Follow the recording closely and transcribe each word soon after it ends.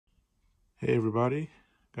Hey everybody,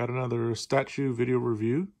 got another statue video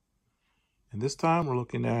review, and this time we're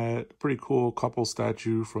looking at a pretty cool couple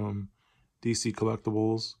statue from DC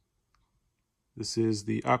Collectibles. This is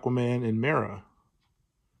the Aquaman and Mera.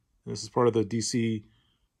 This is part of the DC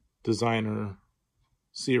Designer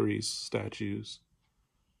series statues.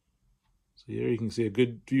 So here you can see a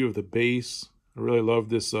good view of the base. I really love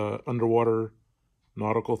this underwater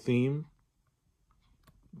nautical theme.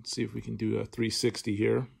 Let's see if we can do a 360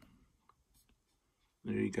 here.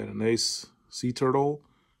 There you got a nice sea turtle,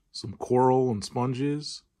 some coral and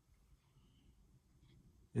sponges.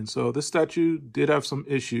 And so this statue did have some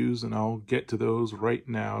issues, and I'll get to those right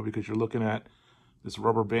now because you're looking at this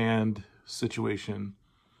rubber band situation.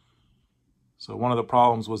 So one of the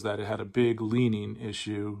problems was that it had a big leaning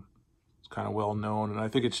issue. It's kind of well known, and I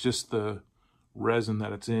think it's just the resin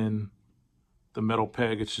that it's in. The metal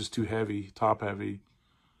peg, it's just too heavy, top heavy.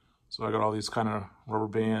 So I got all these kind of rubber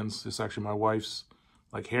bands. It's actually my wife's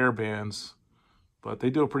like hair bands, but they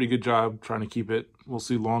do a pretty good job trying to keep it. We'll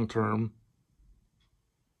see long term.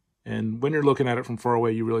 And when you're looking at it from far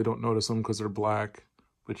away, you really don't notice them because they're black,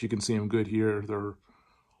 but you can see them good here. They're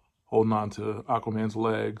holding on to Aquaman's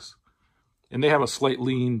legs, and they have a slight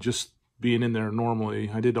lean just being in there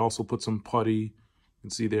normally. I did also put some putty. You can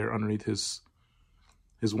see there underneath his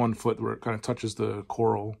 1 foot where it kind of touches the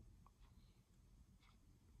coral,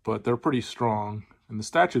 but they're pretty strong. And the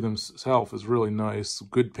statue themselves is really nice.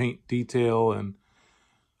 Good paint detail, and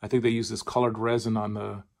I think they use this colored resin on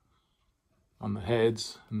the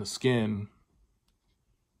heads and the skin.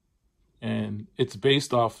 And it's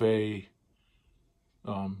based off a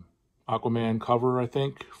Aquaman cover, I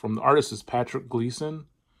think, from the artist is Patrick Gleason.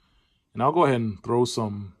 And I'll go ahead and throw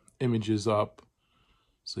some images up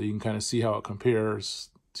so you can kind of see how it compares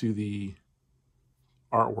to the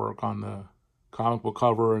artwork on the comic book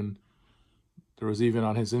cover. And there was even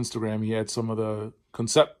on his Instagram, he had some of the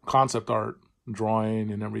concept art drawing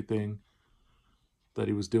and everything that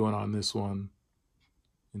he was doing on this one.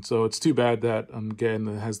 And so it's too bad that, again,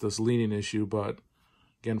 it has this leaning issue, but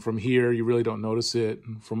again, from here, you really don't notice it.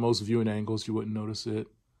 And from most viewing angles, you wouldn't notice it.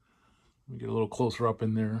 Let me get a little closer up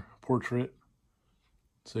in their portrait.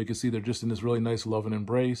 So you can see they're just in this really nice loving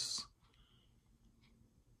embrace.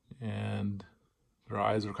 And their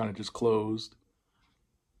eyes are kind of just closed.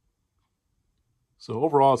 So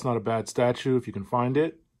overall, it's not a bad statue if you can find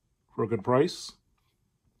it for a good price.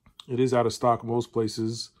 It is out of stock most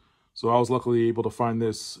places. So I was luckily able to find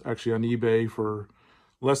this actually on eBay for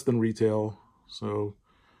less than retail. So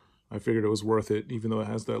I figured it was worth it, even though it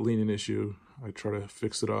has that leaning issue. I try to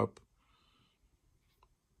fix it up.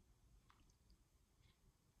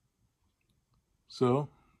 So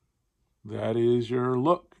that is your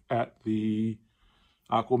look at the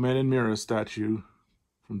Aquaman and Mera statue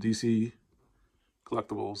from DC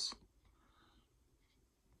Collectibles.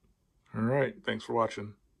 All right, thanks for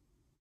watching.